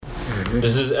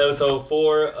This is episode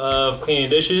 4 of Cleaning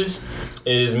Dishes.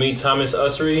 It is me, Thomas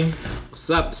Ussery. What's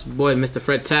up? It's your boy, Mr.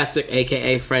 Fred-tastic,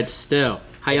 a.k.a. Fred Still.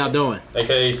 How y'all doing?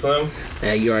 A.k.a. Slim.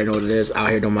 Yeah, you already know what it is. Out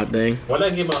here doing my thing. Why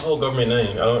not get my whole government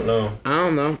name? I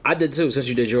don't know. I did too, since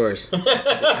you did yours.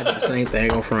 I did the same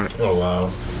thing on front. Oh,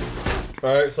 wow.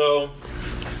 Alright, so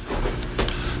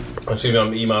I'm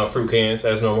gonna eat my fruit cans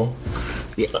as normal.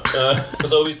 Yeah.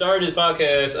 So we started this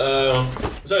podcast,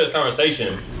 we started this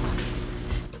conversation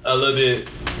a little bit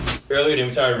earlier than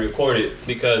we started to record it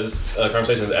because the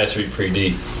conversation was actually pretty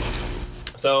deep.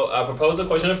 So I proposed a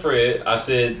question to Fred. I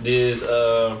said, does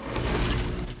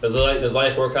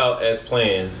life work out as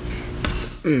planned?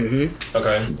 Mm-hmm.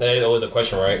 Okay. That was a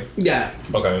question, right? Yeah.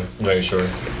 Okay. Making sure.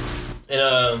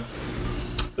 And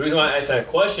the reason why I asked that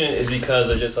question is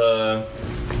because of just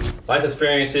life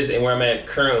experiences and where I'm at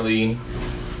currently.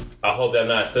 I hope that I'm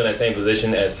not still in that same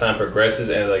position as time progresses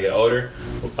and as I get older.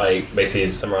 Like, basically,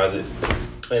 summarize it.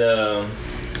 And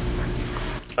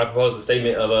I proposed a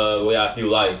statement of the way I view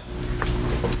life.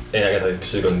 And I guess I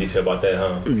should go into detail about that,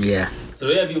 huh? Yeah. So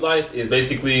the way I view life is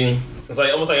basically, it's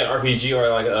like almost like an RPG or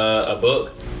like a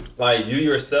book. Like, you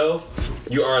yourself,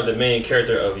 you are the main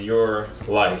character of your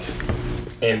life.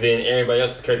 And then everybody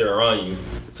else is the character around you.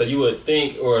 So you would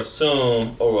think or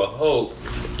assume or would hope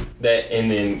that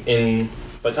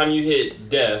by the time you hit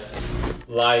death,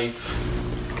 life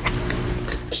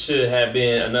should have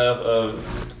been enough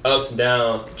of ups and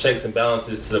downs, checks and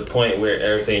balances to the point where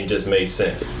everything just made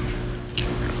sense.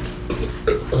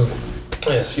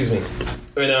 Excuse me.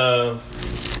 And I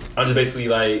was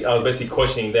basically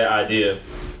questioning that idea.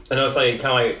 I know it's like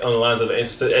kind of like on the lines of an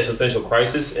existential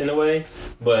crisis in a way,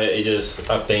 but it just,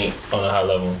 I think, on a high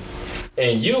level.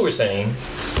 And you were saying...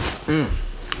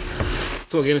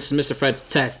 So again, this is Mr.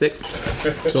 Fred-tastic.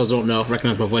 So those who don't know,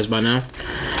 recognize my voice by now.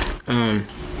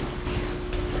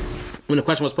 When the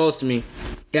question was posed to me,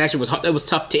 it was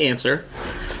tough to answer.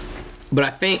 But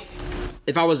I think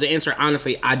if I was to answer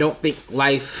honestly, I don't think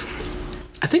life...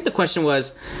 I think the question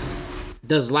was,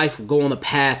 does life go on the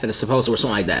path that it's supposed to, or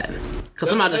something like that?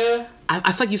 Because I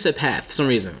feel like you said path for some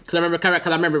reason. Because I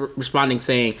remember responding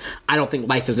saying, I don't think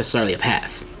life is necessarily a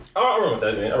path. Oh, I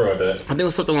remember that. I think it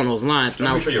was something along those lines. I'm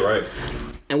pretty sure you're right.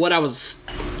 And what I was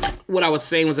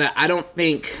saying was that I don't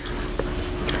think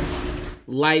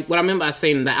life. What I meant by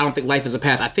saying that I don't think life is a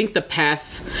path. I think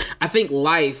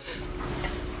life.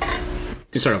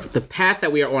 Sort of the path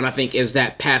that we are on. I think is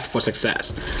that path for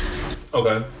success.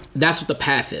 Okay. That's what the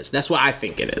path is. That's what I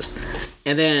think it is.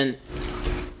 And then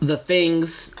the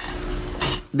things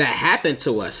that happen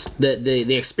to us,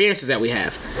 the experiences that we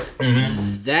have,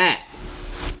 that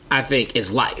I think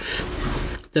is life.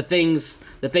 The things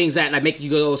that like make you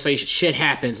go say shit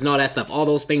happens and all that stuff. All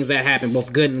those things that happen,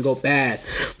 both good and go bad,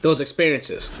 those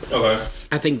experiences. Okay.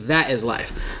 I think that is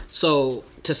life. So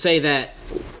to say that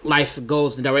life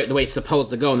goes the way it's supposed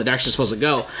to go, in the direction it's supposed to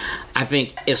go, I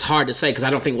think it's hard to say because I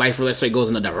don't think life necessarily goes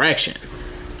in a direction.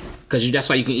 Because that's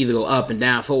why you can either go up and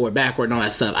down, forward, backward, and all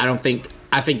that stuff. I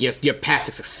think your path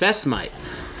to success might,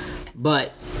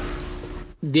 but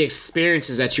the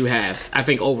experiences that you have, I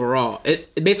think overall,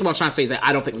 basically what I'm trying to say is that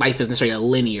I don't think life is necessarily a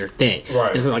linear thing.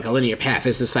 Right. It's not like a linear path.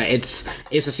 It's just like it's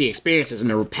just the experiences, and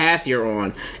the path you're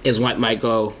on is what might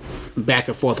go back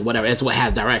and forth or whatever. It's what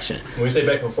has direction. When you say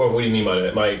back and forth, what do you mean by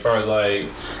that? Like, as far as like...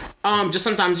 just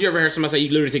sometimes you ever heard somebody say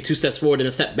you literally take 2 steps forward and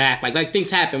a step back. Like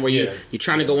things happen where you're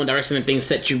trying to go one direction and things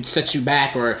set you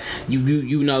back, or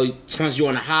you know sometimes you're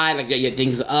on a high, like your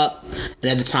things are up,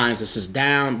 and other times it's just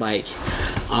down. Like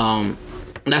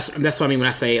that's what I mean when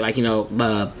I say like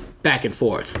back and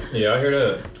forth. Yeah, I hear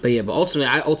that. But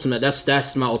ultimately,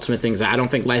 that's my ultimate thing. Is that I don't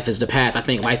think life is the path. I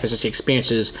think life is just the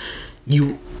experiences.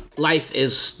 Life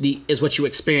is what you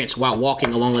experience while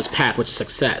walking along this path, which is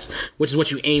success, which is what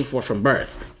you aim for from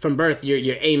birth. From birth,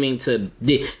 you're aiming to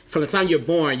from the time you're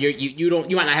born.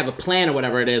 You might not have a plan or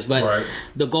whatever it is, but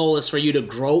the goal is for you to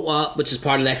grow up, which is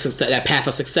part of that path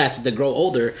of success, is to grow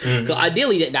older. Because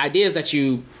ideally, the idea is that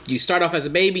you start off as a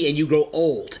baby and you grow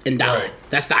old and die. Right.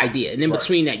 That's the idea. And in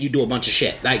between that, you do a bunch of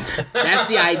shit. Like that's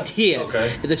the idea.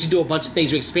 Okay. Is that you do a bunch of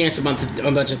things, you experience a bunch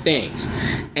of things,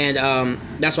 and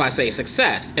that's why I say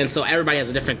success. And so everybody has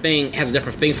a different thing for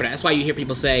that. That's why you hear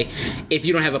people say, if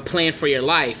you don't have a plan for your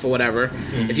life or whatever,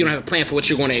 if you don't have a plan for what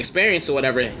you're going to experience or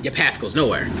whatever, your path goes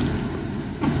nowhere.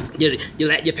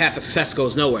 Your path of success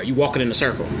goes nowhere. You walk it in a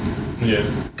circle. Yeah.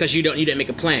 Because you didn't make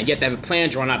a plan. You have to have a plan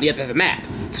drawn out. You have to have a map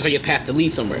for your path to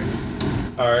lead somewhere.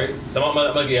 All right. So I'm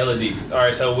gonna get hella deep. All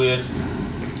right. So I'm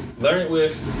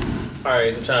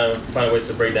trying to find a way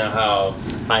to break down how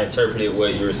I interpreted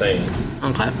what you were saying.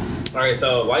 Okay. All right.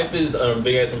 So life is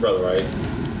big ass umbrella, right?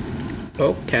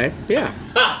 Okay. Yeah.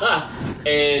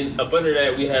 And up under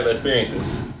that, we have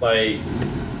experiences. Like,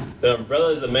 the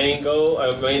umbrella is the main goal,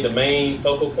 the main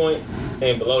focal point,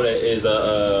 and below that is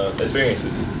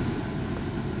experiences.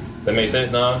 That makes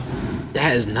sense, now?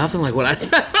 That is nothing like what I.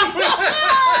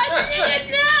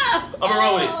 I'm gonna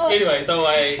roll with it. Anyway, so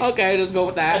like. Okay, let's go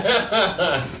with that.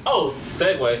 Oh,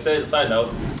 segue. Side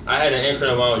note. I had an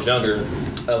acronym when I was younger.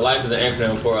 Life is an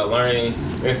acronym for learning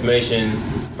information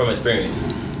from experience.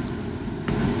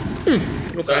 Okay.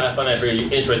 So I find that very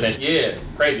interesting. Yeah,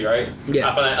 crazy, right? Yeah.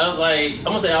 I find that I'm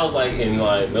gonna say I was like in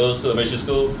like middle school, elementary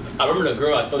school. I remember the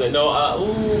girl I told that. I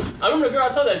remember the girl I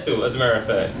told that to. As a matter of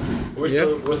fact, we're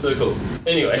still cool.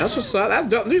 Anyway, that's what's up. That's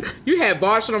dope. You had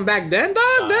bars from them back then,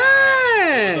 dog.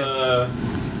 Dang.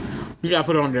 You gotta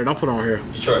put it on there. Don't put it on here.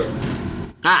 Detroit.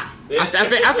 Ah, I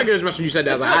figured as much when you said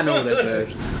that. Like, I know what that says.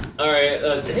 All right,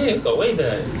 damn, go way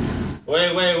back. Wait.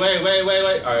 All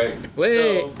right. Wait.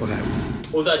 So, Okay.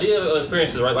 with the idea of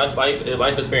experiences, right?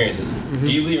 Life experiences. Mm-hmm.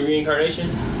 Do you believe in reincarnation?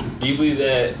 Do you believe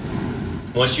that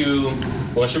once you're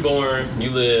born,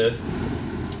 you live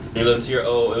until you're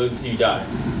old, until you die?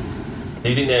 Do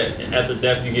you think that after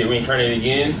death you get reincarnated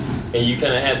again, and you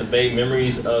kind of have the vague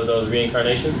memories of those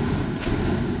reincarnation?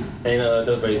 And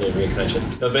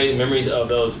the vague memories of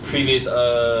those previous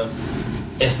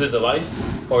instances of life?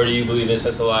 Or do you believe in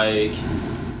sense of like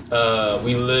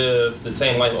we live the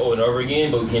same life over and over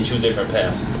again, but we can choose different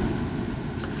paths?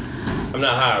 I'm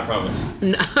not high, I promise.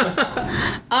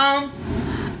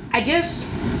 I guess.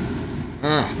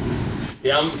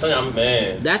 Yeah, I'm telling you, I'm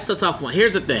man. That's a tough one.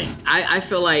 Here's the thing. I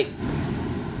feel like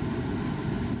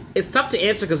it's tough to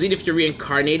answer because even if you're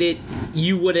reincarnated,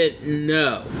 you wouldn't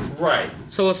know. Right.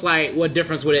 So it's like, what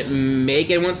difference would it make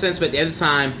in one sense? But at the other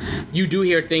time, you do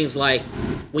hear things like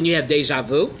when you have deja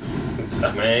vu.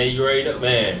 Man, you already know,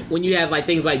 man. When you have like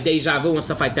things like deja vu and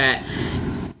stuff like that,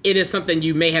 it is something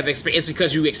you may have experienced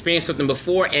because you experienced something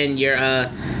before, and your I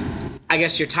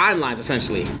guess your timelines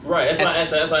essentially. Right. That's why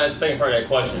that's the second part of that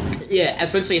question. Yeah,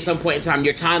 essentially at some point in time,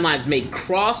 your timelines may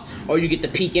cross, or you get to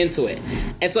peek into it.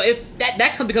 And so if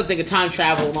that could become a thing of time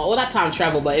travel. Well, not time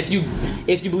travel, but if you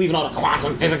believe in all the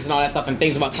quantum physics and all that stuff and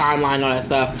things about timeline and all that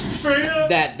stuff,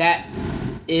 that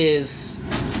is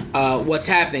what's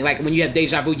happening. Like when you have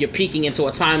deja vu, you're peeking into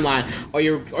a timeline, or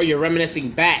you're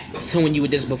reminiscing back to when you were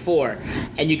this before,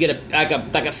 and you get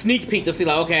a sneak peek to see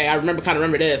like, okay, I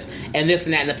remember this, and this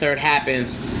and that and the third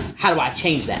happens. How do I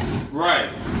change that?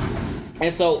 Right.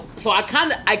 And so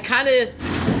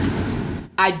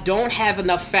I don't have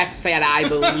enough facts to say that I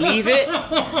believe it,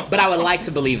 but I would like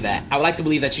to believe that. I would like to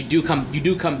believe that you do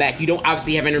come back. You don't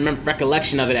obviously have any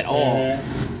recollection of it at all.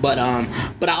 Mm-hmm. But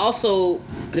I also,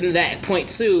 to that point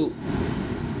too,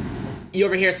 you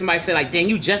ever hear somebody say like, dang,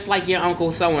 you just like your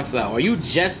uncle so-and-so, or you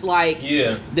just like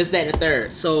this, that, and the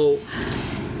third. So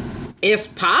it's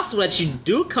possible that you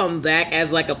do come back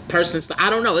as like a person.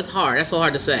 I don't know. It's hard. That's so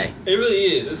hard to say. It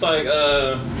really is. It's like,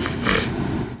 I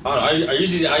don't know. I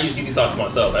usually get these thoughts to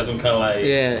myself. That's when kind of like,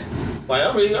 like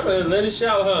I'm really letting it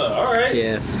shout, huh? All right.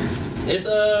 Yeah. It's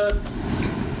I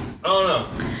don't know.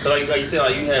 Cause like you said,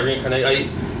 like you had reincarnation. Like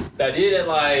the idea that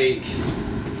like,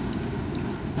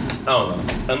 I don't know.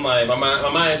 I'm like my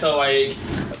mind is so like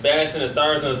basking the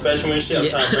stars on the spectrum and shit. I'm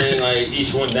trying to bring like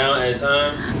each one down at a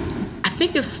time. I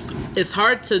think it's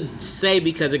hard to say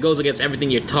because it goes against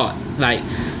everything you're taught. Like,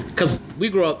 because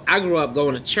I grew up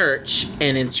going to church,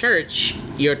 and in church,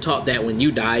 you're taught that when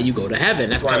you die, you go to heaven.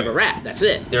 That's kind of a wrap. That's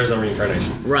it. There's no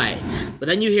reincarnation. Right. But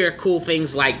then you hear cool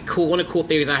things like, one of the cool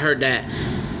theories I heard that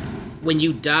when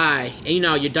you die, and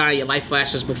you die, your life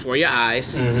flashes before your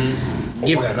eyes. Mm-hmm.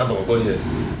 I got another one. Go ahead.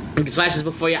 It flashes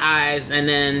before your eyes, and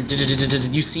then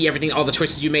you see everything, all the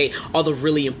choices you made, all the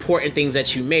really important things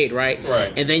that you made, right?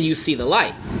 Right. And then you see the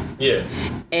light. Yeah.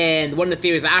 And one of the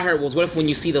theories I heard was, what if when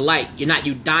you see the light, you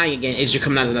dying again, is you're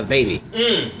coming out of another baby?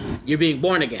 You're being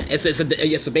born again. It's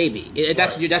a baby.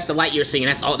 That's the light you're seeing.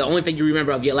 That's all. The only thing you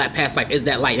remember of your past life is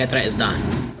that light. After that is done.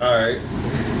 All right.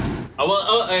 I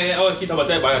want to keep talking about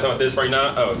that, but I got to talk about this right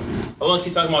now. I want to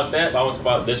keep talking about that, but I want to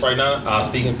talk about this right now.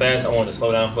 Speaking fast, I want to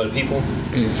slow down for the people.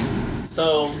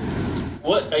 So,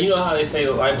 what you know how they say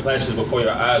life flashes before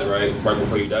your eyes, right? Right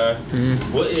before you die.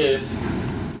 Mm-hmm. What if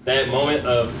that moment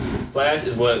of flash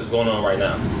is what's going on right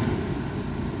now?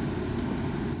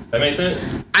 That makes sense?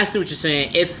 I see what you're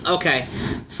saying. It's okay.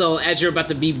 So as you're about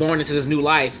to be born into this new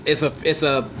life, it's like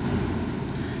a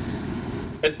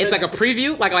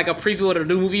preview, like a preview of the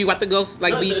new movie you about to go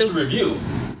like. No, it's a review.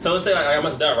 So let's say like, I'm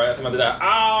about to die, right? I'm about to die.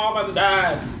 Oh, I'm about to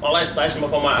die. My life flashing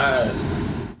before my eyes.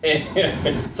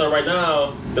 And so right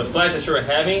now, the flash that you're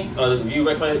having, you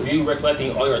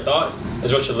recollecting all your thoughts,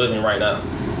 is what you're living right now.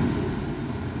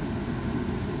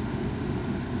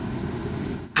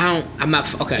 I'm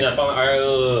not okay. Yeah, all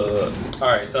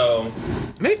right. So,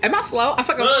 maybe, am I slow? I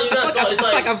feel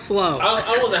like I'm slow.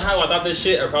 I wasn't high when I thought this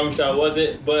shit. I promise you I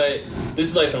wasn't. But this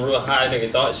is like some real high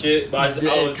nigga thought shit. But I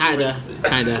was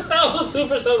kinda. I was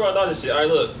super sober when I thought this shit. All right,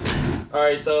 look. All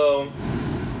right, so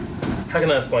how can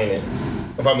I explain it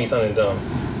without me sounding dumb?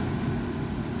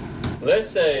 Let's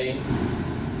say,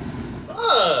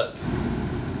 fuck.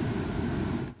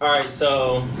 All right,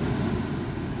 so.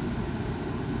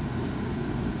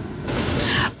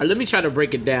 Let me try to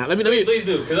break it down. Let me. Please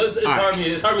do, because it's hard.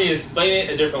 It's hard for me to explain it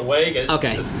a different way.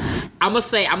 Okay. I'm gonna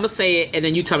say it, and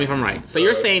then you tell me if I'm right. So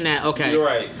you're saying that, okay? You're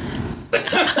right.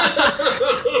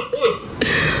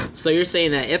 So you're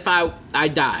saying that if I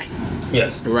die,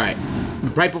 yes, right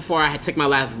before I take my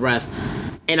last breath,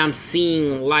 and I'm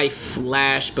seeing life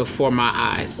flash before my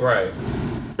eyes, right?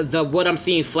 What I'm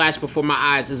seeing flash before my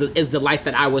eyes is the life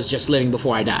that I was just living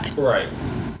before I died, right?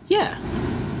 Yeah.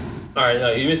 All right,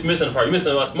 no, you're missing a part. You're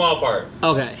missing a small part.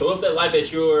 Okay. So if that life that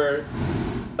you're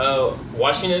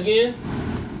watching again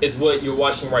is what you're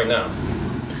watching right now.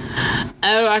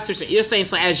 Oh, I see what you're saying.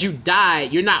 So as you die,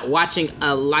 you're not watching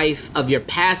a life of your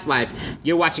past life.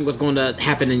 You're watching what's going to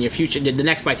happen in your future, the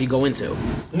next life you go into.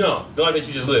 No, the life that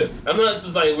you just lived. I'm not. This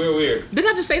is like weird.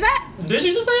 Didn't I just say that? Did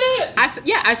you just say that?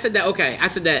 I said that. Okay, I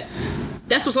said that.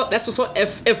 That's what.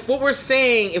 If what we're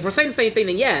saying, if we're saying the same thing,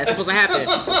 then yeah, it's supposed to happen.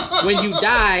 When you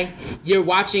die, you're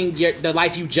watching the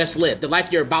life you just lived. The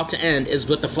life you're about to end is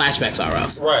what the flashbacks are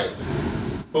of. Right.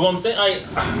 But what I'm saying, I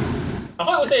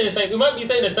thought we're saying the same. We might be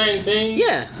saying the same thing.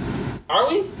 Yeah. Are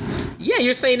we? Yeah,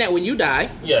 you're saying that when you die.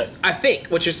 Yes. I think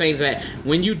what you're saying is that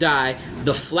when you die,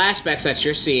 the flashbacks that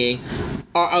you're seeing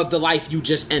are of the life you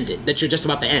just ended, that you're just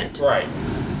about to end. Right.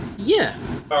 Yeah.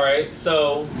 All right.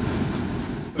 So.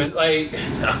 Like,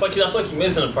 I feel like you're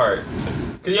missing a part.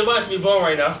 Because your mind should be blown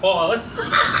right now. Pause.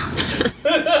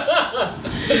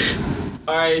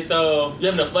 Alright, so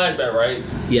you're having a flashback, right?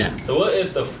 Yeah. So what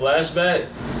if the flashback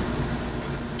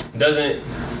doesn't...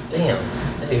 Damn.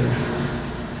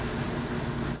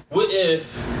 What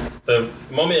if the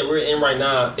moment that we're in right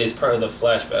now is part of the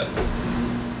flashback?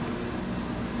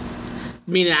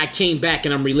 Meaning I came back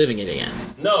and I'm reliving it again.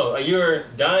 No, you're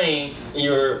dying and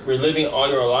you're reliving all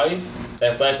your life.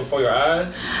 That flash before your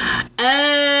eyes?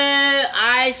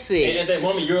 I see. And at that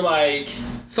moment, you're like...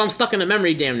 So I'm stuck in a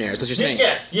memory damn near, is what you're saying?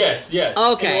 Yes.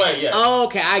 Okay. In a way, yes.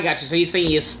 Okay, I got you. So you're saying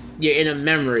you're in a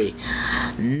memory.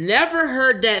 Never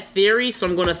heard that theory, so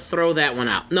I'm going to throw that one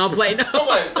out. No, I'm playing. No. I'm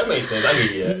like, that makes sense. I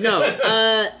get you that. No,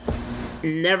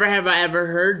 never have I ever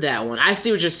heard that one. I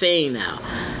see what you're saying now.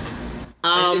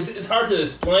 It's hard to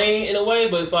explain in a way,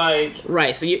 but it's like...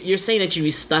 Right, so you're saying that you'd be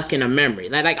stuck in a memory.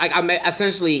 Like I'm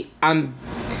essentially, I'm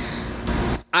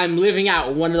living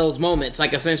out one of those moments.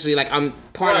 Like, essentially, like, I'm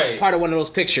part of one of those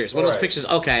pictures. One of those pictures,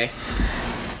 okay.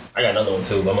 I got another one,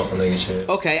 too, but I'm on some nigga shit.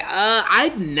 Okay,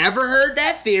 I've never heard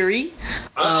that theory.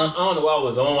 I don't know why I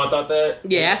was on when I thought that.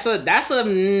 Yeah, that's a...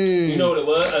 You know what it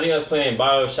was? I think I was playing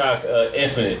BioShock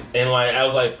Infinite, and, like, I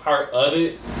was, like, part of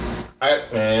it.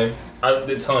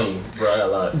 I'm telling you, bro, I got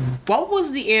a lot. What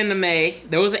was the anime?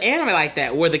 There was an anime like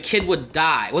that where the kid would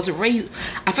die. Was it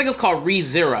I think it was called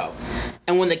ReZero.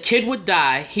 And when the kid would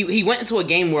die, he went into a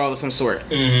game world of some sort.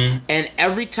 Mm-hmm. And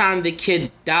every time the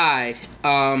kid died,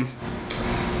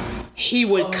 he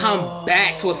would come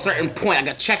back to a certain point,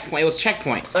 like a checkpoint. It was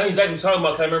checkpoints. I know exactly what you're talking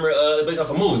about, because I remember it's based off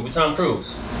a movie with Tom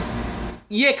Cruise.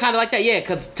 Yeah, kind of like that, yeah,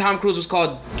 because Tom Cruise was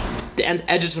called... The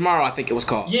Edge of Tomorrow, I think it was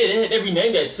called. Yeah, they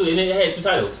renamed that too. They had two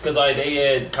titles because like they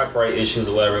had copyright issues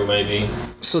or whatever it may be.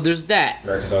 So there's that.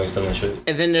 America's always stealing shit.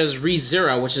 And then there's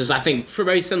ReZero, which is I think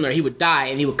very similar. He would die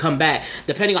and he would come back.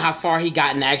 Depending on how far he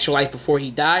got in the actual life before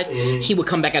he died, he would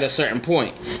come back at a certain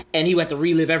point, and he would have to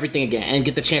relive everything again and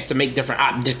get the chance to make different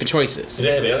choices. Did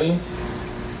they have aliens?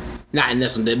 Not in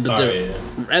this one, but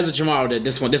Edge of Tomorrow did.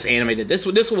 This anime did. This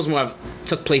one was more of,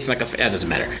 took place like it doesn't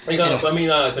matter.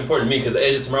 It's important to me because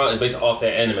Edge of Tomorrow is based off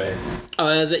that anime. Oh,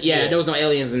 is it? Yeah, there was no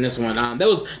aliens in this one. There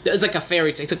was like a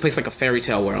fairy tale. It took place like a fairy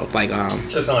tale world. Like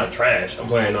just sound like trash. I'm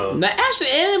playing actually,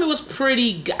 the anime was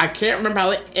pretty. I can't remember how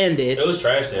it ended. It was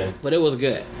trash then, but it was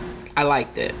good. I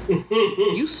liked it.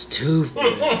 You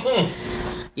stupid.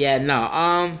 Yeah,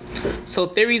 no. So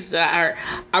theories are.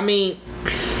 I mean.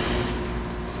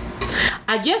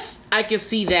 I guess I can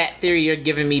see that theory you're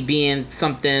giving me being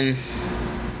something...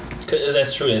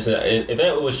 That's true. If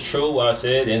that was true, what I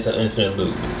said, then it's an infinite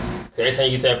loop. Every time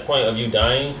you get to that point of you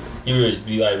dying, you would just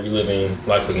be like reliving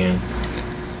life again.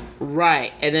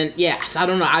 Right. And then, yeah, so I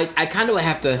don't know. I kind of would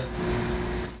have to...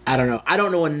 I don't know. I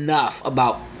don't know enough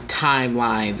about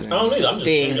timelines and I don't either. I'm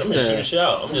just shooting shit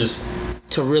out. I'm just...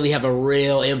 To really have a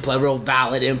real input, a real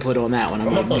valid input on that one.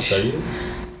 I'm not going to tell you.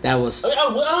 That was... I mean,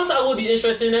 honestly, I would be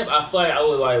interested in that, but I feel like I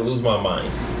would like lose my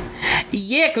mind.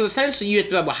 Yeah, because essentially you have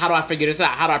to be like, well, how do I figure this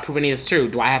out? How do I prove any of this true?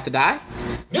 Do I have to die?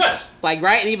 Yes. Like,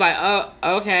 right? And you're like, oh,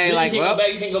 okay. You like, well...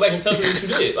 you can't go back and tell me what you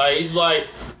did. Like, he's like,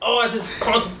 oh, this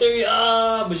quantum theory,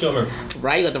 but you don't remember.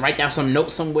 Right? You have to write down some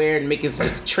note somewhere and make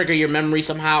it trigger your memory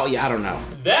somehow. Yeah, I don't know.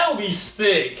 That would be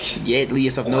sick. Yeah, leave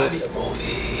yourself notes. That'd be a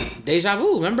movie. Deja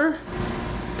Vu, remember?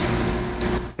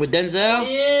 With Denzel?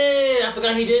 Yeah, I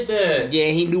forgot he did that. Yeah,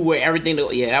 he knew where everything...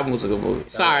 Yeah, that one was a good movie.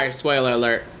 Sorry, spoiler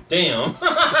alert. Damn.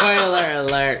 Spoiler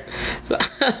alert. So,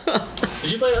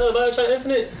 did you play BioShock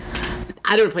Infinite?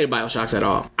 I didn't play the BioShocks at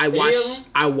all. I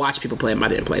watched people play them. I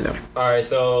didn't play them. Alright,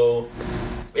 so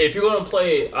if you're gonna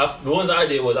play, the ones I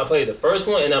did was I played the first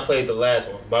one and I played the last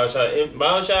one.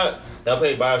 BioShock, then I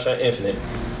played BioShock Infinite.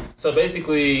 So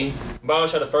basically,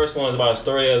 BioShock, the first one is about a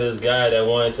story of this guy that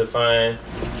wanted to find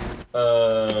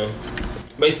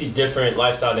basically different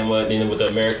lifestyle than what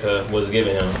America was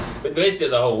giving him. But basically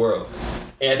the whole world.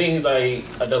 And I think he's like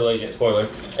a double agent, spoiler.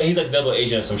 And he's like a double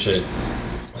agent or some shit.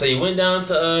 So he went down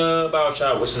to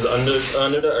BioShock, which is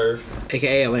under the earth.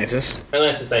 AKA Atlantis.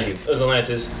 Atlantis, thank you. It was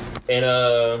Atlantis. And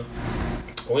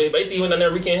basically he went down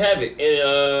there wreaking havoc.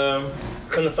 And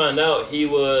come to find out, he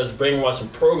was brainwashed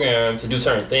and programmed to do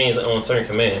certain things on certain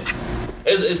commands.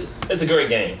 It's a great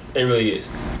game. It really is.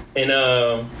 And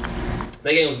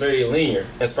that game was very linear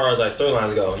as far as like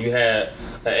storylines go. You had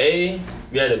an A,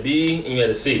 you had a B, and you had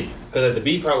a C. Because like, the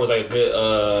B part was like a good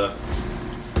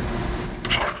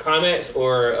climax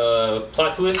or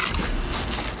plot twist,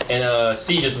 and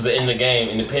C just was the end of the game.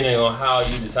 And depending on how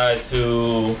you decide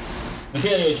to,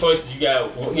 depending on your choices, you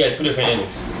had two different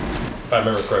endings, if I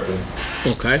remember correctly.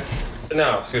 Okay.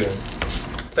 Now, excuse me.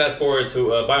 Fast forward to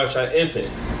BioShock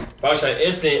Infinite. BioShock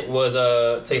Infinite was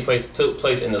took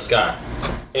place in the sky,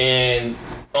 and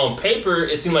on paper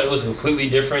it seemed like it was completely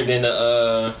different than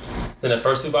the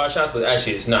first two BioShocks, but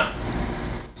actually it's not.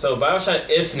 So BioShock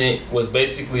Infinite was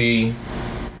basically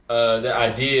the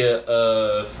idea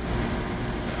of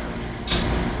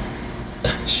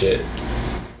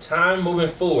time moving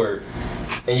forward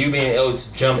and you being able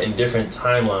to jump in different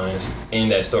timelines in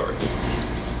that story.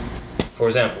 For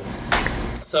example,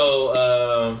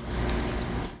 so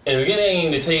in the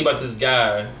beginning they tell you about this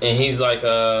guy and he's like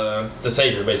the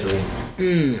savior basically.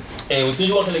 And as soon as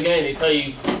you walk in the game, they tell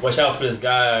you, watch out for this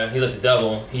guy. He's like the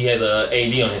devil. He has a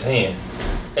AD on his hand.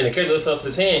 And the character lifts up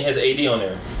his hand has an AD on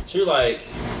there. So you're like,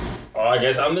 oh, I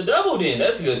guess I'm the devil then.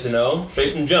 That's good to know.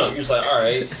 Straight from jump. You're just like, all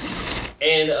right.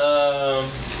 And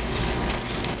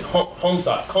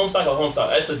Homestock.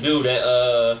 That's the dude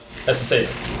that's the savior.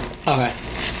 Okay.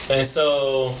 And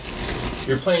so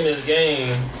you're playing this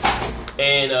game,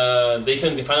 and they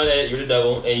find out that you're the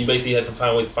devil, and you basically have to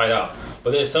find ways to fight out.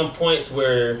 But there's some points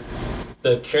where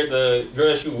the girl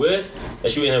that you're with,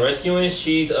 that you end up rescuing,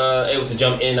 she's able to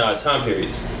jump in time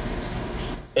periods.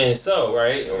 And so,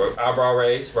 right, or eyebrow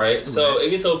raise, right? So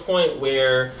it gets to a point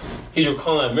where he's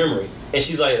recalling a memory, and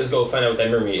she's like, let's go find out what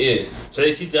that memory is. So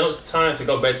she jumps time to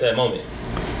go back to that moment.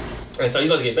 And so he's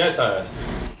about to get baptized.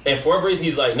 And for whatever reason,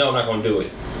 he's like, no, I'm not going to do it.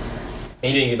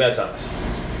 And he didn't get baptized.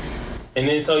 And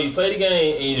then so you play the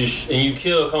game, and you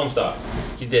kill Comstock.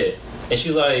 He's dead. And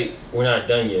she's like, we're not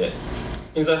done yet.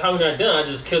 And he's like, how are we not done? I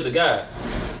just killed the guy.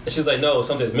 And she's like, no,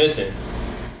 something's missing.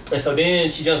 And so then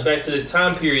she jumps back to this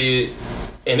time period.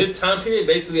 And this time period,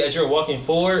 basically, as you're walking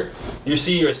forward, you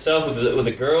see yourself with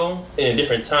a girl in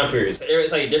different time periods.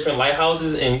 It's like different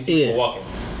lighthouses, and you see people walking.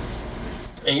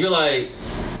 And you're like,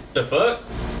 the fuck?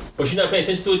 But you're not paying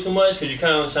attention to it too much because you're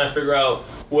kind of trying to figure out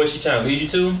what she's trying to lead you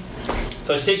to.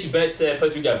 So she takes you back to that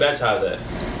place where you got baptized at.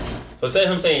 So instead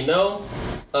of him saying no,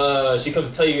 she comes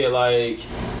to tell you that, like,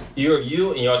 you're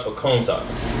you and you're also Comstock.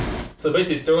 So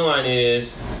basically the storyline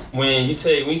is when you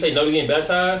say no to getting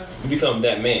baptized, you become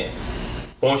that man.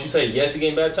 But once you say yes to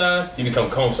getting baptized, you become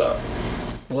Comstock.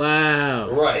 Wow.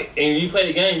 Right. And when you play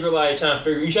the game, you're like trying to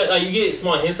figure you get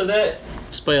small hints of that.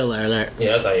 Spoiler alert.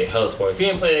 Yeah, that's like a hella spoiler. If you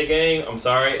didn't play that game, I'm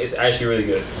sorry, it's actually really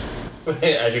good.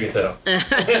 As you can tell.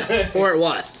 Or it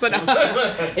was. So no,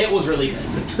 it was really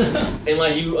good. And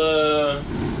like you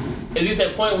it's just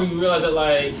that point where you realize that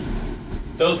like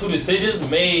those two decisions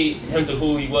made him to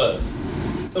who he was.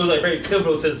 It was like very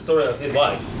pivotal to the story of his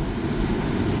life.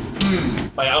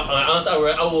 Like honestly, I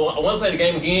want to play the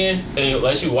game again, and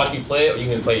let you watch me play it, or you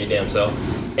can play it your damn self,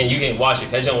 and you can watch it.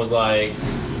 That jump was like,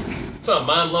 it's my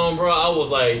mind blown, bro. I was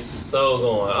like so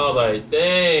going. I was like,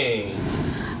 dang.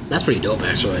 That's pretty dope,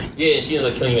 actually. Yeah, and she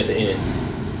ended up killing you at the end.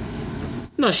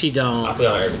 No, she don't. I play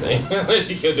on everything.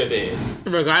 She kills you at the end.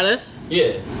 Regardless?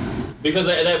 Yeah. Because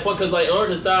at that point, because like in order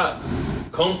to stop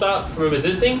Comstock from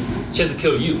existing, she has to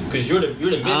kill you because you're the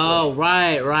midpoint. Oh,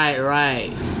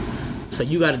 right. So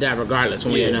you got to die regardless,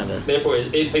 one way or another. Therefore,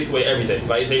 it takes away everything.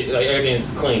 Like everything's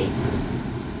clean.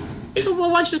 So why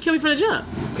don't you just kill me from the jump?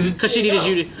 Because she needed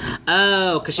you to.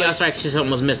 Oh, because she was right. Because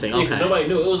something was missing. Okay. Yeah, nobody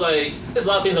knew. It was like there's a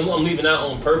lot of things I'm leaving out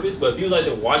on purpose. But if you was like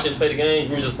to watch and play the game,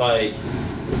 you were just like,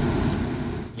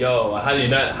 yo, how do you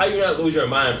not lose your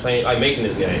mind playing making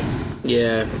this game?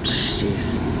 Yeah.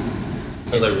 Jeez.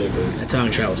 It was like ridiculous. That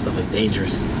time travel stuff is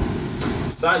dangerous.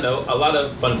 Side note, a lot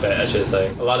of fun fact I should say.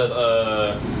 A lot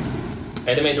of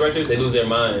anime directors, they lose their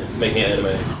mind making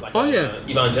anime. Like,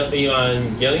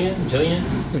 Evangelion?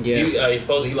 Yeah. He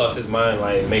supposedly lost his mind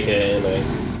making anime.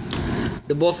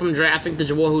 The boy from I think the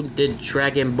boy who did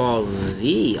Dragon Ball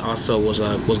Z also was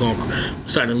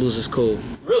starting to lose his cool.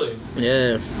 Really?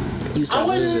 Yeah. I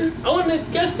wouldn't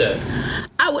have guessed that.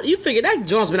 You figured that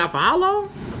John's been out for how long?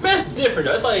 That's different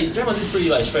though. It's like Dragon Ball Z is pretty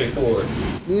straightforward.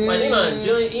 Like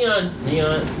Neon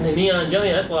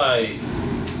Evangelion,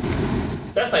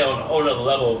 that's on a whole nother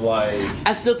level of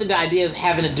I still think the idea of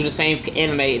having to do the same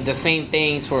anime, the same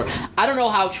things for I don't know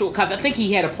how true. Cause I think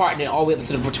he had a part in it all the way up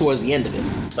to towards the end of it.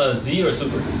 Z or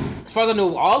Super? As far as I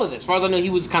know, all of this. As far as I know, he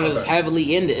was kind of just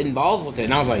heavily involved with it,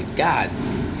 and I was like, God,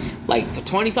 for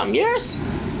 20-something years.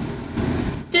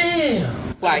 Damn.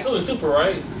 Including Super,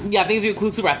 right? Yeah, I think if you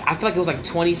include Super, I feel like it was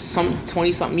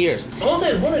 20-something years. I won't say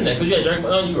it's more than that because you had Dragon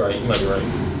Ball. Oh, you're right. You might be right.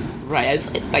 Right, it's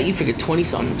you figure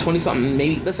 20-something,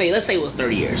 maybe. Let's say it was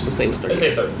 30 years. Let's say 30.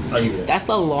 I'll give you that. That's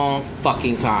a long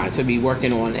fucking time to be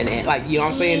working on, and you know what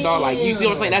I'm saying, dog. You see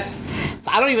what I'm saying?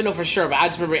 I don't even know for sure, but I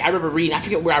remember reading. I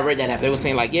forget where I read that at. They were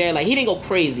saying he didn't go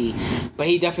crazy, but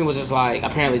he definitely was just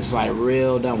apparently just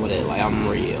real done with it. I'm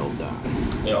real done.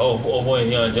 Yeah, old boy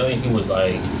Neon Jelly, he was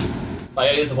I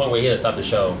guess the point where he had to stop the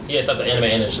show. He had to stop the anime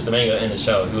and the manga and the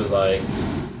show. He was like,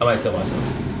 I might kill myself.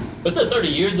 But still, 30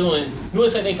 years doing the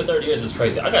same thing for 30 years is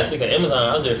crazy. I got sick of Amazon.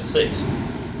 I was there for 6.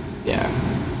 Yeah.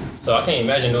 So I can't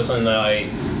imagine doing something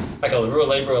like a real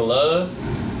labor of love.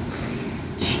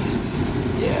 Jesus.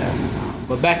 Yeah.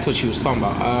 But back to what you was talking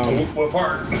about. What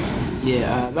part?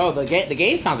 Yeah. No, the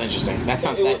game sounds interesting. That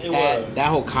sounds that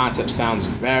whole concept sounds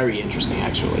very interesting,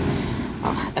 actually.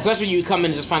 Especially when you come in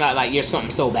and just find out you're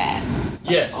something so bad.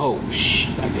 Yes. Oh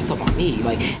shit! They talking about me,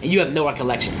 and you have no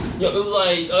recollection. Yeah, it was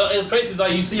it was crazy.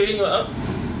 It's you see her, you go,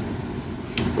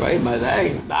 right, but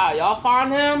hey, y'all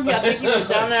find him? Yeah, I think he was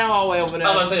down that hallway over there.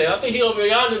 I was about to say, I think he over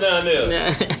yonder down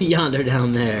there. Yonder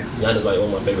down there. Yonder's one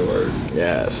of my favorite words.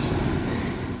 Yes.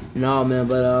 No, man,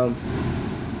 but I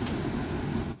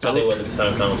think one of the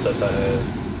time concepts I had.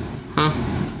 Huh?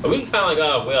 We kind of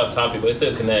got way off topic, but it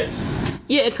still connects.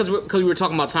 Yeah, because we were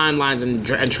talking about timelines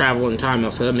and travel and time,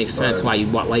 so that makes sense why you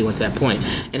went to that point,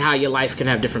 and how your life can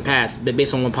have different paths, but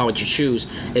based on what part you choose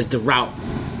is the route.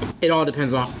 It all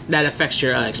depends on that affects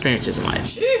your experiences in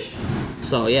life. Sheesh.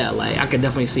 So yeah, I could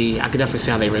definitely see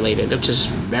how they related, which is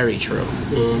very true.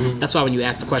 Mm-hmm. That's why when you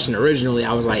asked the question originally,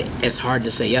 I was like, it's hard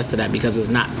to say yes to that because it's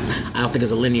not. I don't think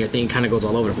it's a linear thing. It kind of goes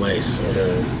all over the place. It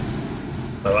is.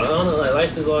 I don't know.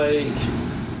 Life is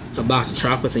a box of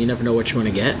chocolates and you never know what you're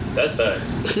going to get. That's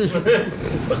facts.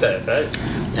 What's that, facts?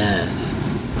 Yes.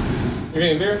 You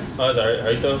drinking beer? Oh, it's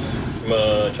Jarritos from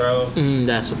Charles?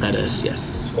 That's what that is,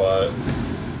 yes. Squad. I'm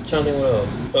trying to think what else.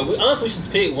 But honestly, we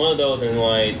should pick one of those and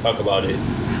talk about it.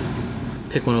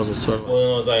 Pick one of those sort of.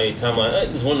 One of those timeline.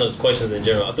 Just one of those questions in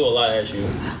general. I threw a lot at you.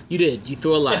 You did. You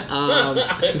threw a lot. I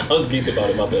was geeked about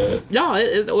it. My bad. No,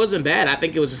 it wasn't bad. I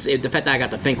think it was just, the fact that I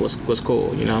got to think was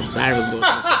cool. You know, so I was doing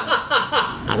something.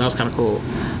 That was kind of cool.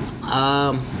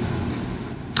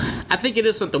 I think it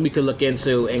is something we could look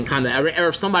into and kind of, or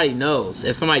if somebody knows,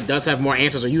 if somebody does have more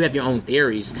answers, or you have your own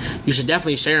theories, you should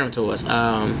definitely share them to us.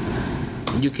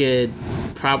 You could.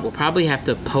 We'll probably have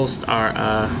to post our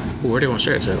where do you want to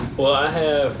share it to? Well, I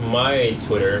have my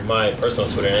Twitter, my personal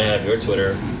Twitter, and I have your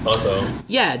Twitter also.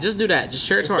 Yeah, just do that. Just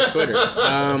share it to our Twitters.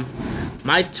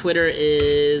 My Twitter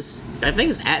is, I think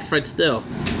it's @FredStill.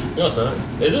 No, it's not.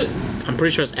 Is it? I'm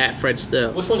pretty sure it's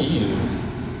 @FredStill. Which one do you use?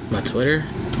 My Twitter.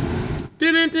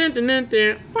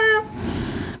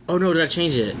 Oh no, did I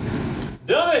change it?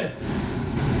 Dummy.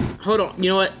 Hold on.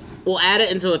 You know what? We'll add it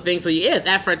into a thing. So yeah, it's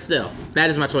 @FredStill. That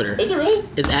is my Twitter. Is it really?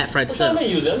 It's @FredStill. What am I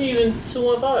using? I'm using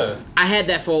 215. I had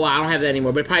that for a while. I don't have that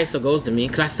anymore, but it probably still goes to me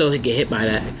because I still get hit by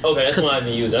that. Okay, that's one I've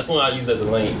been using. That's one I use as a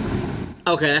link.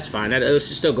 Okay, that's fine. It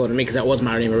should still go to me because that was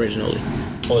my name originally.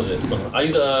 What was it? I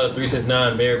use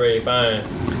 369 very, very fine.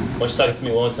 Why don't you suck it to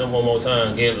me one more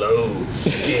time? Get low.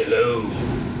 Get low.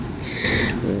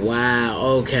 Wow,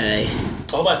 okay.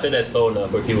 I hope I said that slow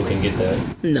enough where people can get that.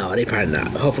 No, they probably not.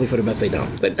 Hopefully for the best they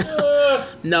don't.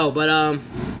 No, but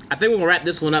I think we're gonna wrap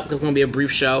this one up because it's gonna be a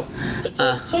brief show. It's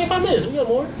 25 minutes. We got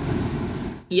more.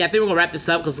 Yeah, I think we're gonna wrap this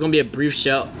up because it's gonna be a brief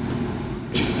show.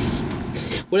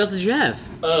 What else did you have?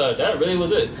 That really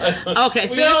was it. Okay,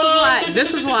 so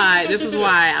this is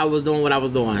why I was doing what I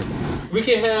was doing. We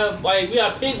can have, like, we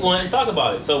gotta pick one and talk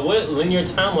about it. So what linear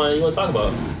timeline you want to talk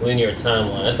about? Linear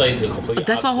timeline. That's like the complete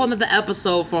That's a whole nother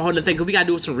episode for a whole nother thing. We gotta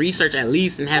do some research at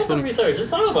least and have some research. Just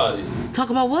talk about it. Talk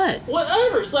about what?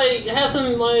 Whatever. It's like, have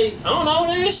some, like, I don't know,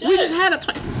 nigga, shit. We just had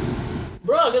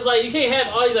Bro, because, like, you can't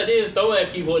have all these ideas thrown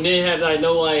at people and then have, like,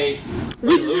 no, like...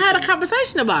 We just had a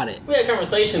conversation about it. We had a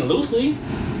conversation loosely.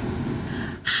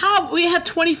 How? We have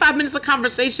 25 minutes of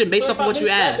conversation based off of what you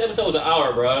asked. This episode was an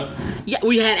hour, bro. Yeah,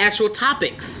 we had actual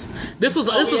topics.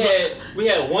 We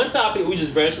had one topic. We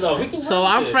just branched it off. So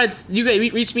I'm Fred. You can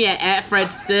reach me at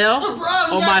Fred Still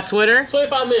on my Twitter.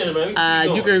 25 minutes,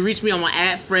 man. You can reach me on my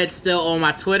at Fred Still on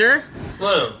my Twitter.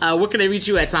 Slim. Where can they reach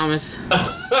you at, Thomas?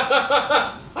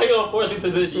 How you gonna force me to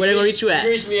this? Where they gonna reach you at?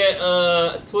 You reach me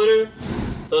at Twitter.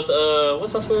 So it's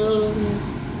what's my Twitter?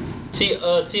 T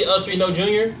Usrino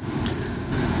Jr.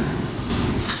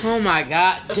 Oh my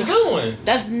God. That's a good one.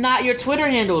 That's not your Twitter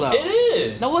handle though. It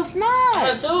is. No, it's not. I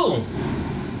have two.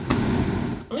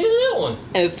 I'm using that one.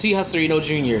 And it's T Husserino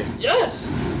Jr. Yes.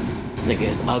 This nigga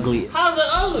is ugly. How's it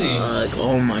ugly?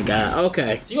 Oh my God.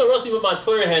 Okay. So you gonna roast me with my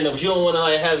Twitter handle, but you don't want to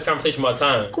like have a conversation about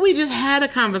time. We just had a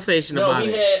conversation about it.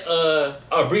 No, we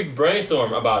had a brief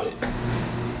brainstorm about it.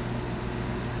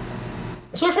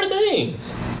 Two different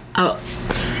things. Oh.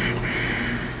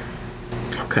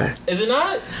 Okay. Is it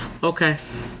not? Okay.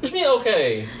 What you mean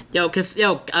okay?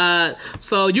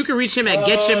 So you can reach him at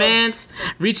Get Your Mans.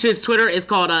 Reach his Twitter. It's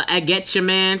called at Get Your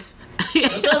Mans.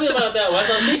 Tell me about that one.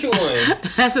 That's my secret one.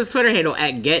 That's his Twitter handle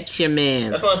at Get Your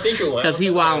Mans. That's my secret one. Because he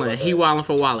wildin'. He wildin'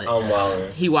 for wallet. I'm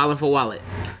wildin'. He wildin' for wallet.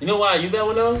 You know why I use that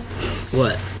one though?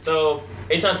 What? So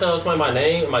anytime I tell somebody my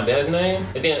name, my dad's name,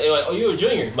 they're like, "Oh, you're a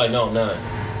junior." I'm like, no, I'm not.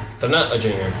 So I'm not a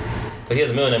junior. But he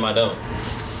has a middle name. I don't.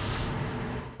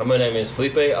 My middle name is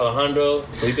Felipe Alejandro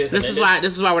Felipe. This is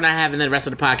why we're not having the rest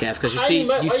of the podcast because you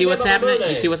see what's happening.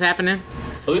 You see what's happening.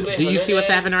 Felipe. Do you see what's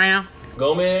happening right now?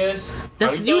 Gomez.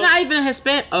 You not even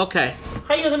Hispanic. Okay.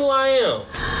 How you gonna tell me who I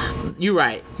am? You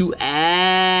right. You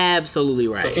absolutely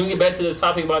right. So can we get back to this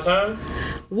topic about time?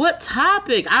 What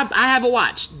topic? I have a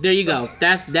watch. There you go.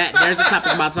 There's a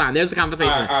topic about time. There's a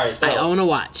conversation. All right, so, I own a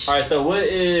watch. All right. So what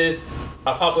is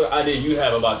a popular idea you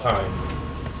have about time?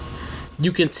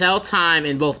 You can tell time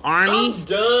in both Army, I'm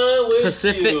done with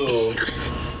Pacific. You.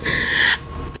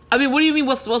 I mean, what do you mean?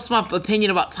 What's my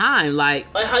opinion about time?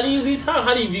 Like, how do you view time?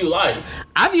 How do you view life?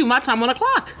 I view my time on a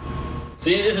clock.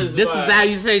 See, this is how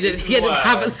you say just get the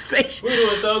conversation. We're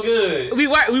doing so good. We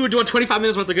were doing 25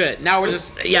 minutes worth of good. Now we're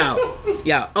just yo.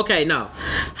 Okay, no.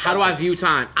 How do I view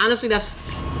time? Honestly, that's.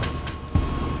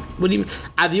 What do you mean?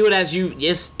 I view it as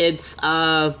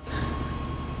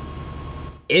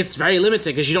it's very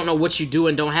limited because you don't know what you do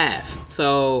and don't have.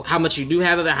 So how much you do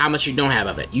have of it, how much you don't have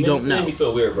of it, you don't know. It made me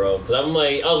feel weird, bro. Because I'm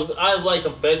like, I was like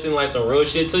confessing like some real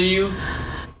shit to you,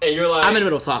 and you're like, I'm in the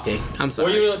middle of talking. I'm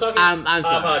sorry. Were you in the middle of talking? I'm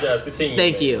sorry. I apologize. Continue.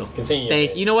 Thank you. Continue.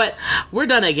 Thank you. You know what? We're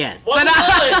done again.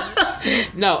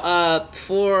 No.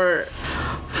 For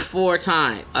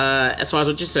time. As far as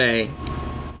what you're saying,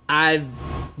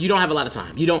 you don't have a lot of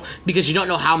time. You don't, because you don't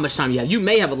know how much time you have. You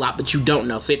may have a lot, but you don't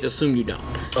know. So you have to assume you don't.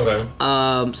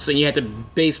 Okay. So you have to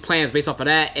base plans based off of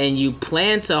that, and you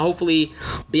plan to hopefully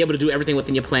be able to do everything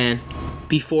within your plan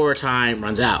before time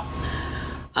runs out.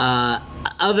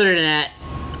 Other than that,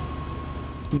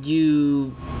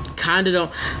 you kind of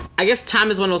don't. I guess time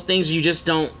is one of those things you just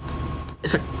don't.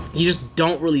 It's like you just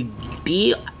don't really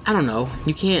deal. I don't know.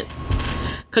 You can't,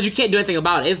 because you can't do anything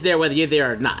about it. It's there whether you're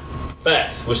there or not.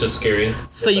 Facts, which is scary.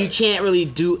 So you can't really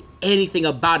do anything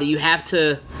about it. You have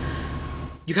to.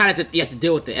 You kind of have to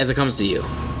deal with it as it comes to you.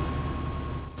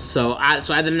 So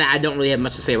other than that, I don't really have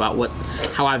much to say about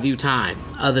how I view time,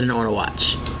 other than on a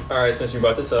watch. All right, since you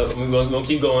brought this up, we're gonna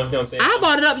keep going. You know what I'm saying? I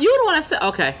brought it up. You the one that said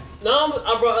okay. No,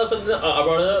 I brought up something. I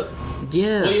brought it up.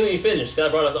 Yeah. Well, you ain't finished. I'm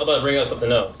about to bring up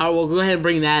something else. Oh, well, go ahead and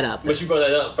bring that up. But you brought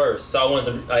that up first, so I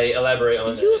wanted to elaborate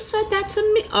on that. You said that to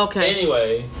me. Okay.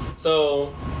 Anyway,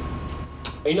 so.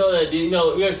 You know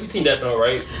you've seen Death Note,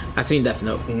 right? I've seen Death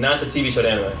Note. Not the TV show,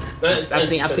 the anime. I've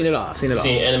seen it all. I've seen it all.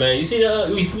 Seen anime. You see that?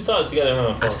 We saw it together,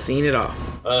 huh? I've seen it all.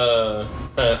 I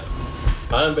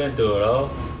haven't been through it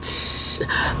all.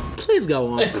 Please go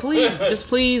on. Please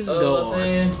go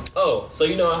on. Oh, so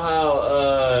you know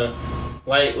how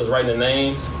Light was writing the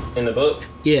names in the book?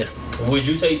 Yeah. Would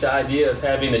you take the idea of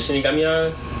having the Shinigami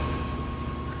eyes?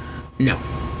 No.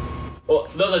 Well,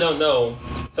 for those that don't know,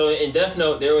 so in Death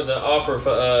Note there was an offer for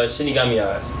Shinigami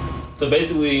eyes. So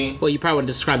basically, Well, you probably would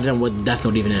describe to them what Death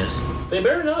Note even is. they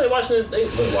better know. They watching this. They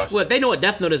watching. Well, if they know what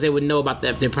Death Note is, they would know about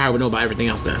that. They probably would know about everything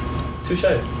else then. Touche.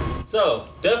 So,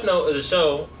 Death Note is a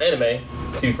show, anime,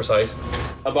 to be precise,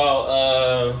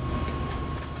 about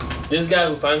this guy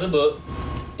who finds a book,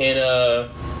 and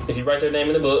if you write their name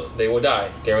in the book, they will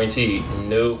die, guaranteed.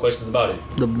 No questions about it.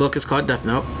 The book is called Death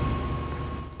Note.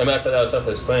 I mean, I thought that was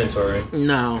self-explanatory.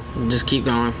 No, just keep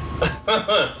going.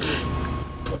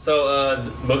 So,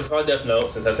 the book is called Death Note,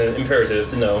 since that's an imperative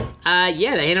to know.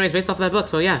 Yeah, the anime is based off that book,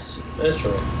 so yes. That's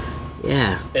true.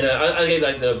 Yeah. And I gave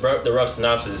like the rough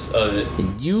synopsis of it.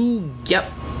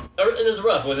 Yep. It was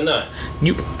rough, was it not?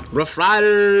 You, Rough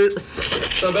Rider.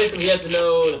 So basically, you have to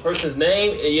know the person's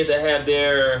name, and you have to have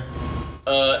their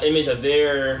image of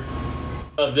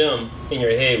them in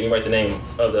your head when you write the name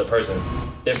of the person.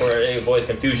 Therefore, it avoids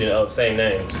confusion of same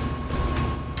names.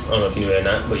 I don't know if you knew that or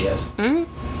not, but yes. Mm-hmm.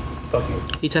 Fuck you.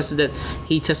 He tested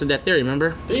that theory,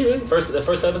 remember? Did you really? The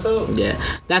first episode? Yeah.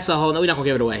 That's a whole... No, we're not going to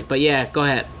give it away. But yeah, go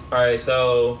ahead. Alright,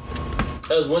 so...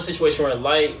 There was one situation where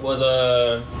Light was,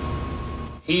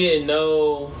 he didn't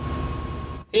know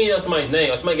somebody's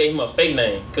name. Or somebody gave him a fake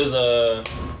name. Because, I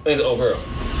think it's an old girl.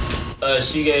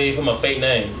 She gave him a fake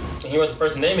name. And he wrote this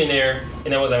person's name in there,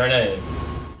 and that wasn't her name.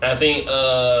 And I think,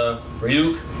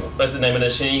 Ryuk, that's the name of the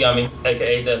Shinigami,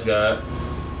 aka Death God.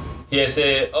 He had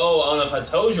said, oh, I don't know if I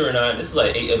told you or not. This is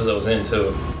like 8 episodes in,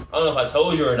 too. I don't know if I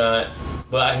told you or not,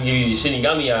 but I can give you the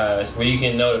Shinigami eyes where you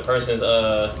can know the person's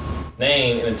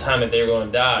name and the time that they're going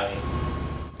to die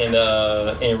in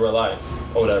real life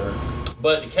or whatever.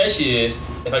 But the catch is,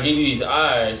 if I give you these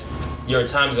eyes, your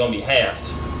time is going to be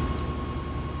halved.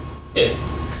 Yeah,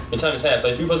 your time is halved. So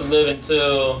if you're supposed to live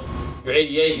until you're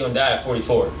 88, you're going to die at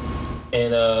 44.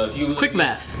 And if you... Quick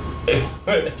math.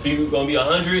 If you're going to be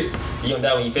 100, you're going to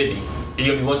die when you're 50. If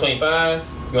you're going to be 125,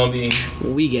 you're going to be...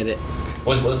 We get it.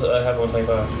 What's half of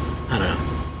 125? I don't know.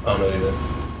 I don't know either.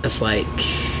 It's like...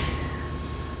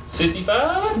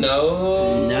 65?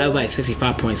 No. No, like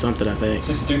 65 point something, I think.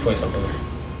 63 point something.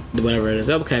 Whatever it is.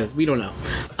 Okay, we don't know.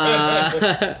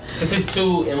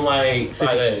 62 in like 5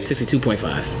 days.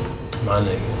 62.5. My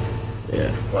nigga.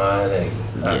 Yeah. My nigga.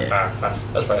 Yeah.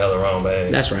 That's probably hella wrong,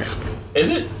 babe. That's right. Is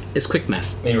it? It's quick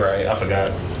math. You're right. I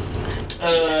forgot.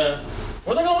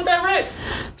 Where's I going with that, right?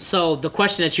 So the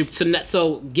question that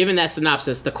so given that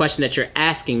synopsis, the question that you're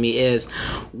asking me is,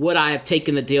 would I have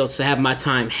taken the deal to have my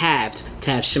time halved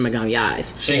to have Shinigami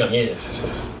eyes? Shinigami, yes.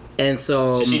 And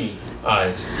so... Sashimi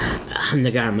eyes.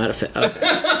 Nigga, I'm not a fan. Okay.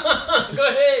 Go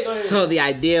ahead. So the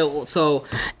idea,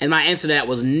 and my answer to that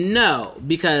was no,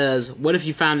 because what if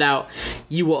you found out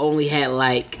you will only had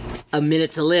like a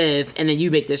minute to live, and then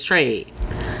you make this trade?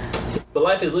 But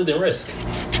life is lived in risk.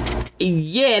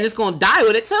 Yeah, and it's gonna die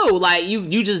with it too. Like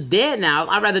you just dead now.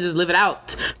 I'd rather just live it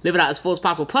out as full as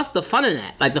possible. Plus the fun in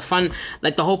that, like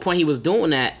the whole point he was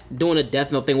doing a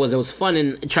Death Note thing was it was fun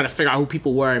and trying to figure out who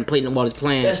people were and playing all his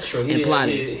plans. That's true. He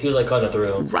was like caught in a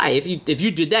thrill. Right. If you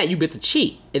did that, you get to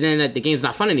cheat, and then the game's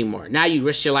not fun anymore. Now you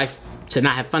risk your life to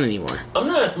not have fun anymore. I'm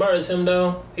not as smart as him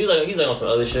though. He's like on some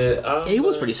other shit. He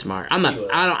was pretty smart.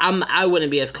 I wouldn't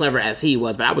be as clever as he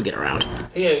was, but I would get around.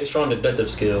 He had strong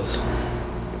deductive skills.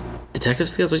 Detective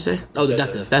skills? What'd you say? Oh,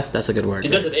 deductive. That's a good word.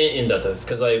 Deductive and inductive,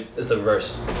 because like it's the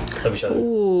reverse of each other.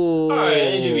 Ooh. All right,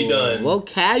 it should be done.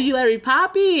 Vocabulary,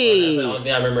 Poppy. That's the only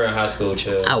thing I remember in high school.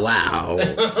 Chill. Oh wow,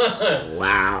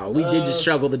 wow. We did just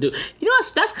struggle to do. You know,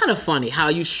 that's kind of funny how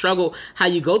you struggle, how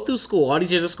you go through school, all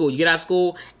these years of school, you get out of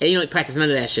school and you don't practice none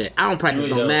of that shit. I don't practice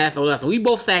no math or that. So we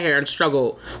both sat here and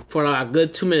struggled for a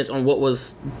good 2 minutes on what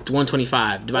was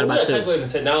 125 divided by 2. We got calculators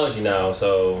and technology now,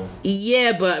 so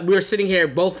yeah, but we were sitting here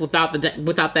both without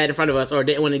that in front of us, or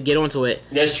didn't want to get onto it.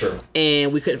 That's true.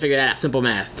 And we couldn't figure that out. Simple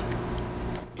math.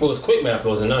 Well, it was quick math,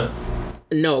 was it not?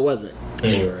 No, it wasn't.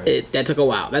 Right. That took a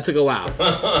while.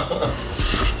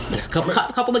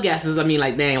 Couple of guesses. I mean,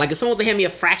 like, dang. Like, if someone was to hand me a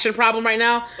fraction problem right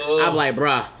now, I'd be like,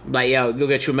 bruh. Like, yo, go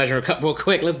get you a measuring cup real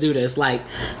quick. Let's do this. Like,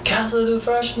 can I still do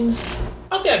fractions?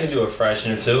 I think I can do a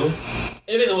fraction or two.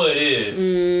 It depends on what it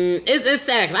is. It's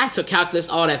sad because I took calculus,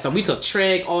 all that stuff. We took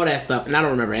trig, all that stuff, and I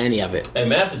don't remember any of it. And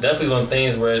math is definitely one of the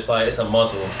things where it's like, it's a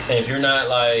muscle. And if you're not,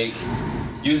 like,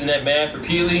 using that math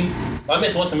repeatedly... I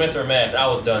missed one semester of math and I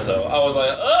was done, so I was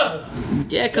like, ugh.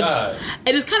 Yeah,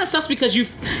 and it kind of sucks because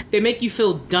they make you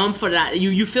feel dumb for that.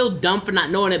 You feel dumb for not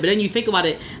knowing it, but then you think about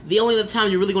it, the only other time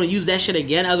you're really going to use that shit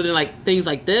again, other than like things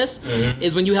like this,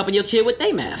 is when you helping your kid with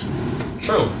their math.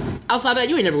 True. Outside of that,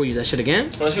 you ain't never going to use that shit again.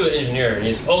 Unless you're an engineer and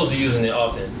you're supposed to be using it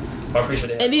often. I'm pretty sure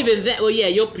they have. And even that, well, yeah,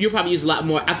 you'll probably use a lot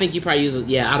more. I think you probably use,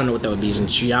 I don't know what that would be using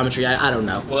geometry. I don't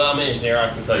know. Well, I'm an engineer. I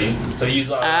can tell you. So you use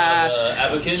a lot of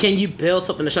Abacus. Can you build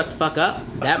something to shut the fuck up?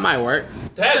 That might work.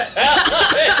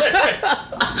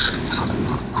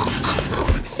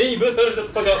 You build something to shut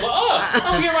the fuck up. I'm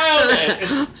gonna get my own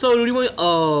man. So do you want?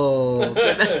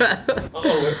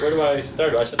 Where do I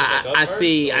start? Do I shut the fuck up? I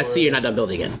see you're not done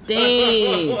building it.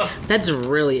 Dang, that's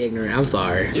really ignorant. I'm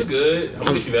sorry. You're good. I'm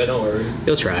gonna get you back. Don't worry.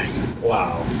 You'll try.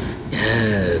 Wow.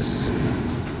 Yes.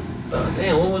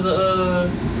 Damn. What was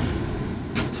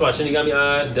So I shouldn't got me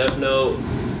eyes. Death Note.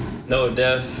 No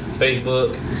Death.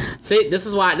 Facebook. See, this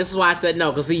is why I said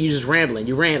no. Cause see, you just rambling.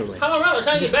 You're rambling. How am I rambling? I'm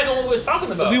trying to get back on what we were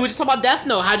talking about. We were just talking about Death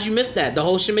Note. How did you miss that? The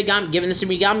whole Shinigami, giving the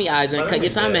Shinigami eyes and cut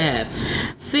your time in half.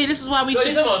 See, this is why we. No,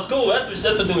 you're talking about school. That's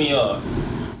what threw me off.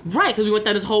 Right, because we went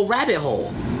down this whole rabbit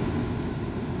hole.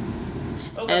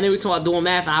 Okay. And then we talked about doing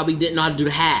math and how we didn't know how to do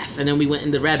the half, and then we went in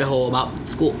the rabbit hole about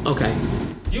school. Okay.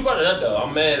 You brought it up though.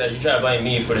 I'm mad that you try to blame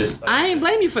me for this. I ain't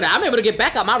blame you for that. I'm able to get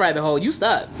back out my rabbit hole. You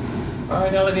stuck.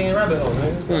 Alright, now looking in rabbit holes,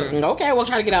 man. Okay, we'll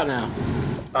try to get out now.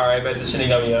 Alright, back to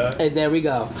Shinigami, And there we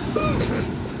go.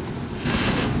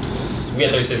 We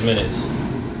got 36 minutes.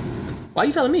 Why are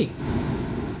you telling me?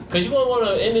 Because you won't want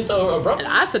to end this so abruptly.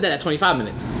 And I said that at 25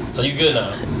 minutes. So you good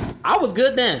now? I was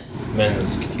good then. Man,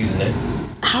 this is confusing, eh?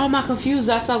 How am I confused?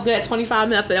 That sounds good at 25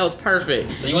 minutes. I said that was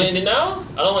perfect. So you want to end it now?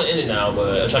 I don't want to end it now,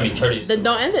 but I'm trying to be courteous. Then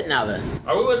don't end it now then.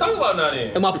 Are we going to talk about it now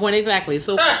then? And my point exactly.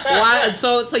 So why?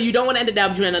 So you don't want to end it now,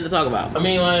 but you ain't nothing to talk about. I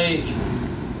mean, like,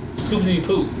 Scooby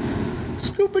Poop.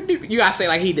 Scooby-Doo. You gotta say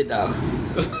like he did though.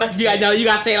 You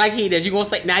gotta say it like he did. You gonna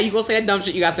say that dumb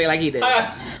shit. You gotta say it like he did.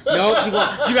 Nope. You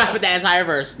gotta spit that entire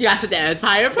verse. You gotta spit that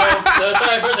entire verse. The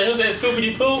entire verse. Him saying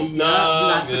Scooby Poop. No, you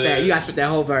gotta spit that. You gotta spit that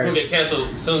whole verse. We'll get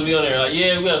canceled as soon as we on there. Like,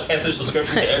 yeah, we gotta cancel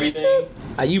subscription to everything.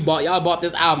 Y'all bought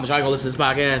this album, but y'all gonna listen to this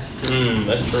podcast.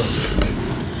 That's true.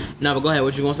 No, but go ahead.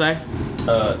 What you gonna say?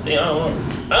 Damn,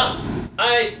 I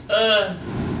don't know.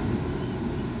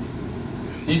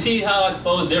 You see how like the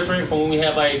flow is different from when we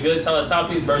have like good solid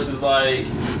topics versus like.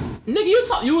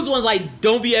 Nigga, you was ones like,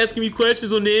 don't be asking me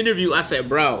questions on the interview. I said,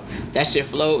 bro, that shit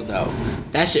flowed though.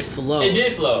 That shit flowed. It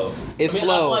did flow.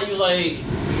 Flowed. I feel like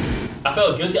I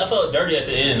felt guilty. I felt dirty at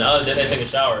the end. I had to take a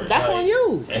shower. That's on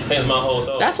you. And cleanse my whole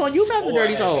soul. That's on you for having a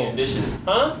dirty soul. Dishes.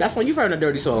 Huh? That's on you for having a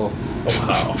dirty soul.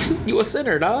 Wow. You a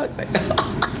sinner, dog.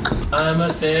 I'm a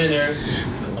sinner.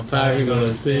 I'm probably gonna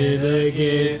sin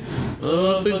again.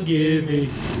 Oh, forgive me.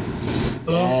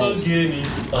 Oh, forgive me.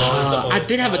 I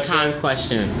did have a time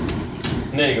question.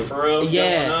 Nigga, for real?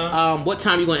 Yeah. What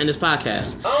time you gonna end this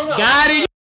podcast? I don't know. Got it.